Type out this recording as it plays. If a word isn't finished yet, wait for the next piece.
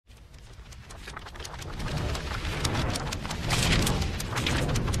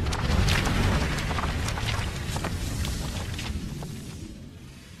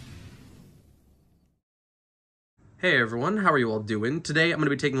Hey everyone, how are you all doing? Today I'm going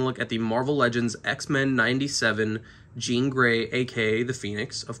to be taking a look at the Marvel Legends X-Men 97 Jean Grey, aka the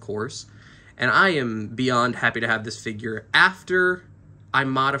Pheonix, of course. And I am beyond happy to have this figure after I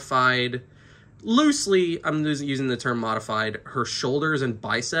modified, loosely, I'm using the term modified, her shoulders and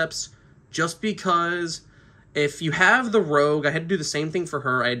biceps, just because if you have the Rogue, I had to do the same thing for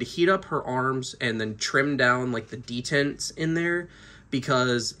her. I had to heat up her arms and then trim down like the detents in there,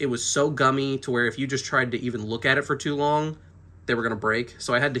 because it was so gummy to where if you just tried to even look at it for too long, they were going to break.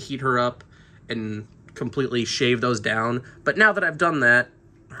 So I had to heat her up and completely shave those down. But now that I've done that,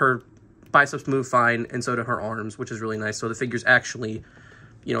 her biceps move fine, and so do her arms, which is really nice. So the figure's actually,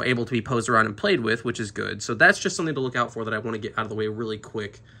 you know, able to be posed around and played with, which is good. So that's just something to look out for that I want to get out of the way really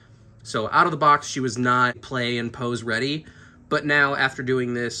quick. So out of the box, she was not play and pose ready. But now, after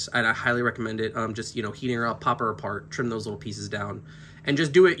doing this, and I highly recommend it, just, you know, heating her up, pop her apart, trim those little pieces down, and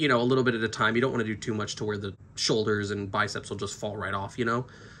just do it, you know, a little bit at a time. You don't want to do too much to where the shoulders and biceps will just fall right off, you know?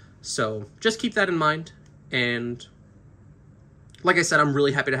 So just keep that in mind. And like I said, I'm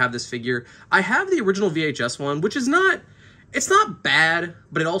really happy to have this figure. I have the original VHS one, which is not, it's not bad,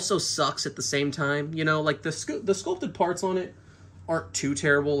 but it also sucks at the same time. You know, like the sculpted parts on it aren't too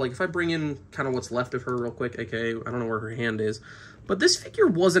terrible. Like if I bring in kind of what's left of her real quick, aka I don't know where her hand is, but this figure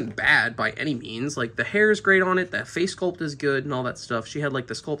wasn't bad by any means. Like the hair is great on it, that face sculpt is good and all that stuff. She had like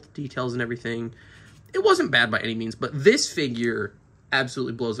the sculpted details and everything. It wasn't bad by any means, but this figure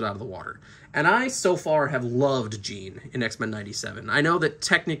absolutely blows it out of the water. And I so far have loved Jean in X-Men 97. I know that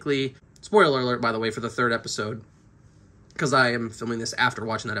technically, spoiler alert by the way for the third episode, because I am filming this after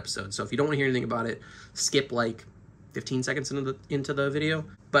watching that episode, so if you don't want to hear anything about it, skip like 15 seconds into the video.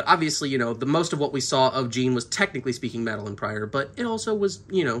 But obviously, you know, the most of what we saw of Jean was technically speaking Madeline Pryor, but it also was,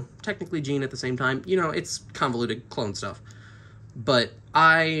 you know, technically Jean at the same time. You know, it's convoluted clone stuff. But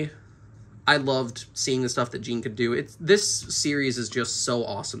I loved seeing the stuff that Jean could do. This series is just so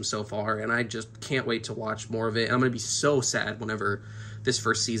awesome so far, and I just can't wait to watch more of it. And I'm going to be so sad whenever this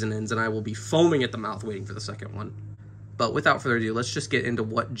first season ends, and I will be foaming at the mouth waiting for the second one. But without further ado, let's just get into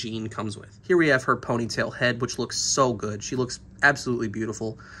what Jean comes with. Here we have her ponytail head, which looks so good. She looks absolutely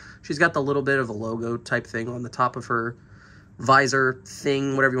beautiful. She's got the little bit of a logo type thing on the top of her visor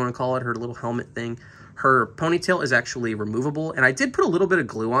thing, whatever you want to call it, her little helmet thing. Her ponytail is actually removable, and I did put a little bit of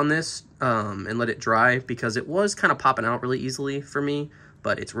glue on this and let it dry because it was kind of popping out really easily for me,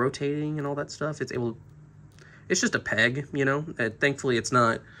 but it's rotating and all that stuff. It's just a peg, you know? Thankfully, it's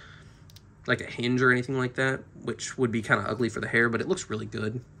not like a hinge or anything like that, which would be kind of ugly for the hair, but it looks really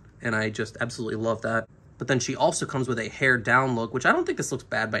good, and I just absolutely love that. But then she also comes with a hair down look, which I don't think this looks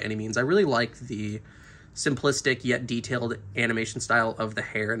bad by any means. I really like the simplistic yet detailed animation style of the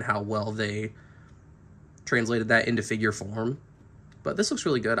hair and how well they translated that into figure form. But this looks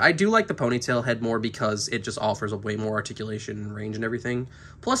really good. I do like the ponytail head more because it just offers a way more articulation and range and everything.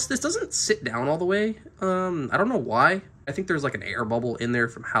 Plus, this doesn't sit down all the way. I don't know why. I think there's like an air bubble in there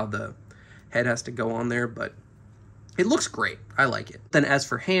from how the head has to go on there, but it looks great. I like it. Then as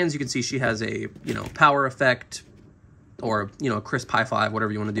for hands, you can see she has a, you know, power effect or, you know, a crisp high five,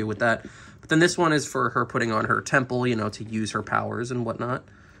 whatever you want to do with that. But then this one is for her putting on her temple, you know, to use her powers and whatnot.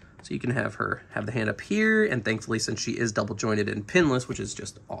 So you can have her have the hand up here, and thankfully, since she is double jointed and pinless, which is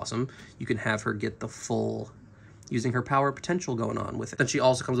just awesome, you can have her get the full using her power potential going on with it. Then she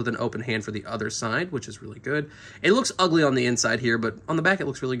also comes with an open hand for the other side, which is really good. It looks ugly on the inside here, but on the back it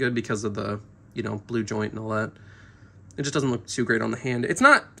looks really good because of the, you know, blue joint and all that. It just doesn't look too great on the hand. It's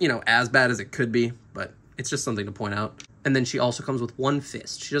not, you know, as bad as it could be, but it's just something to point out. And then she also comes with one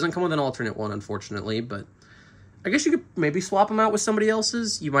fist. She doesn't come with an alternate one, unfortunately, but I guess you could maybe swap them out with somebody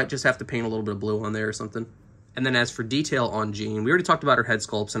else's. You might just have to paint a little bit of blue on there or something. And then as for detail on Jean, we already talked about her head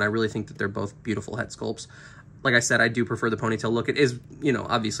sculpts, and I really think that they're both beautiful head sculpts. Like I said, I do prefer the ponytail look. It is, you know,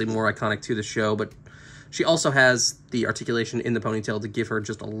 obviously more iconic to the show, but she also has the articulation in the ponytail to give her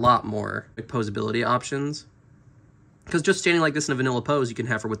just a lot more posability options. Because just standing like this in a vanilla pose, you can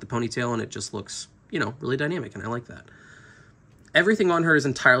have her with the ponytail, and it just looks, you know, really dynamic, and I like that. Everything on her is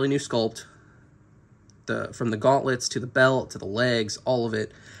entirely new sculpt. From the gauntlets to the belt to the legs, all of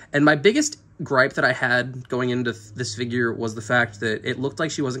it. And my biggest gripe that I had going into this figure was the fact that it looked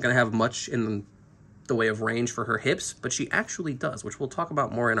like she wasn't going to have much in the way of range for her hips, but she actually does, which we'll talk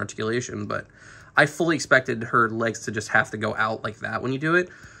about more in articulation. But I fully expected her legs to just have to go out like that when you do it,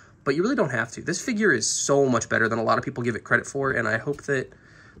 but you really don't have to. This figure is so much better than a lot of people give it credit for, and I hope that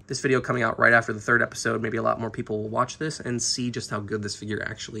this video coming out right after the third episode, maybe a lot more people will watch this and see just how good this figure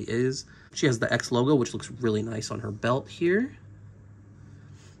actually is. She has the X logo, which looks really nice on her belt here.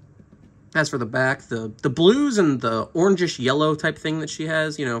 As for the back, the blues and the orangish yellow type thing that she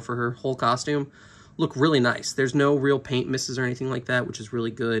has, you know, for her whole costume, look really nice. There's no real paint misses or anything like that, which is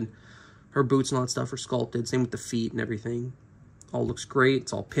really good. Her boots and all that stuff are sculpted. Same with the feet and everything. All looks great.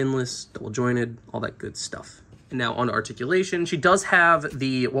 It's all pinless, double jointed, all that good stuff. And now on to articulation. She does have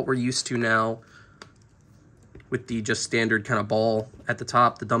the, what we're used to now, with the just standard kind of ball at the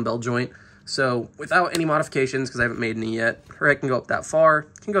top, the dumbbell joint. So without any modifications, because I haven't made any yet, her head can go up that far,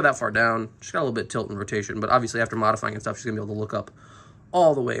 can go that far down. She's got a little bit of tilt and rotation, but obviously after modifying and stuff, she's gonna be able to look up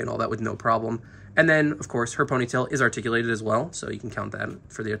all the way and all that with no problem. And then, of course, her ponytail is articulated as well, so you can count that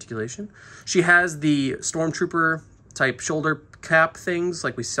for the articulation. She has the Stormtrooper type shoulder cap things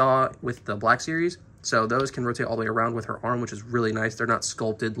like we saw with the Black Series. So those can rotate all the way around with her arm, which is really nice. They're not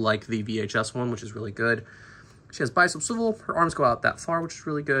sculpted like the VHS one, which is really good. She has bicep swivel. Her arms go out that far, which is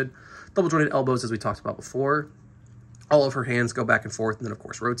really good. Double jointed elbows, as we talked about before. All of her hands go back and forth and then, of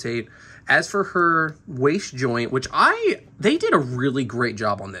course, rotate. As for her waist joint, which they did a really great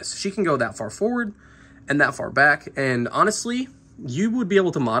job on this. She can go that far forward and that far back. And honestly, you would be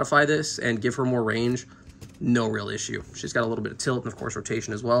able to modify this and give her more range. No real issue. She's got a little bit of tilt and, of course,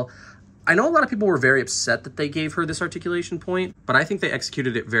 rotation as well. I know a lot of people were very upset that they gave her this articulation point, but I think they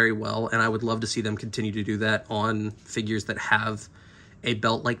executed it very well, and I would love to see them continue to do that on figures that have a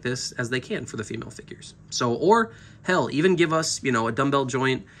belt like this as they can for the female figures. So, or hell, even give us, you know, a dumbbell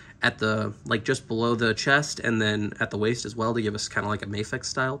joint at the, like just below the chest and then at the waist as well to give us kind of like a Mafex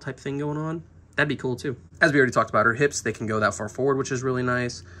style type thing going on. That'd be cool too. As we already talked about, her hips, they can go that far forward, which is really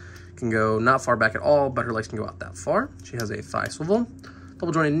nice. Can go not far back at all, but her legs can go out that far. She has a thigh swivel.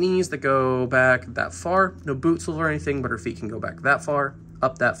 Double jointed knees that go back that far. No boot swivel or anything, but her feet can go back that far,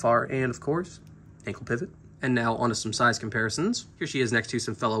 up that far, and of course, ankle pivot. And now onto some size comparisons. Here she is next to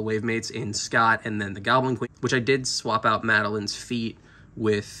some fellow wave mates in Scott and then the Goblin Queen, which I did swap out Madeline's feet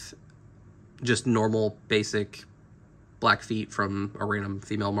with just normal, basic black feet from a random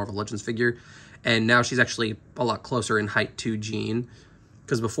female Marvel Legends figure. And now she's actually a lot closer in height to Jean,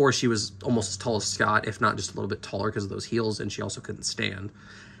 because before she was almost as tall as Scott, if not just a little bit taller because of those heels, and she also couldn't stand.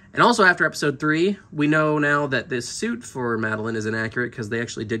 And also after episode 3, we know now that this suit for Madeline is inaccurate because they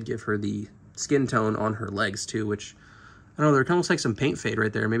actually did give her the skin tone on her legs too, which, I don't know, there kind of looks like some paint fade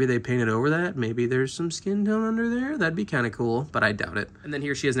right there. Maybe they painted over that. Maybe there's some skin tone under there. That'd be kind of cool, but I doubt it. And then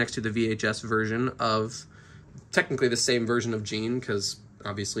here she is next to the VHS version of, technically the same version of Jean, because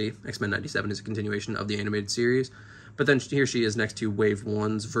obviously X-Men 97 is a continuation of the animated series. But then here she is next to Wave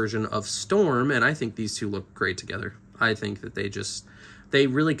 1's version of Storm, and I think these two look great together. I think that they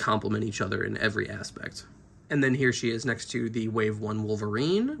really complement each other in every aspect. And then here she is next to the Wave 1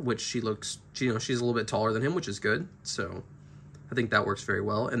 Wolverine, which she looks, you know, she's a little bit taller than him, which is good. So I think that works very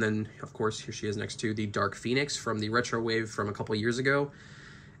well. And then, of course, here she is next to the Dark Pheonix from the Retro Wave from a couple years ago.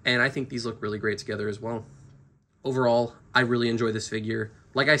 And I think these look really great together as well. Overall, I really enjoy this figure.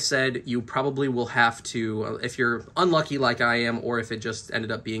 Like I said, you probably will have to, if you're unlucky like I am, or if it just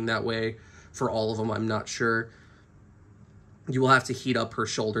ended up being that way for all of them, I'm not sure, you will have to heat up her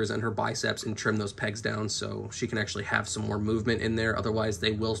shoulders and her biceps and trim those pegs down so she can actually have some more movement in there. Otherwise,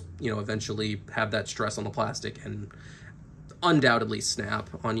 they will, you know, eventually have that stress on the plastic and undoubtedly snap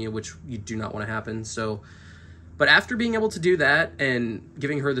on you, which you do not want to happen. So, but after being able to do that and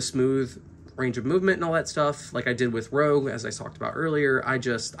giving her the smooth range of movement and all that stuff, like I did with Rogue, as I talked about earlier,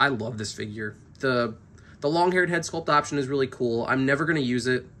 I love this figure. The long-haired head sculpt option is really cool. I'm never going to use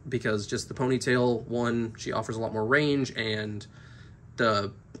it because just the ponytail one, she offers a lot more range, and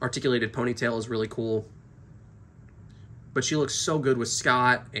the articulated ponytail is really cool. But she looks so good with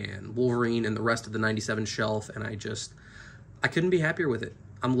Scott and Wolverine and the rest of the 97 shelf, and I couldn't be happier with it.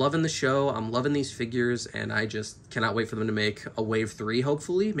 I'm loving the show, I'm loving these figures, and I just cannot wait for them to make a Wave 3,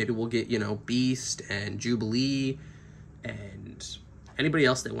 hopefully. Maybe we'll get, you know, Beast and Jubilee and anybody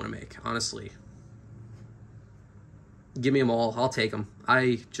else they want to make, honestly. Give me them all, I'll take them.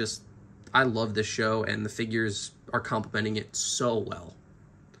 I love this show, and the figures are complementing it so well.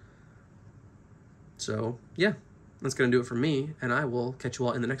 So, yeah, that's going to do it for me, and I will catch you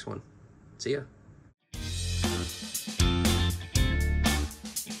all in the next one. See ya.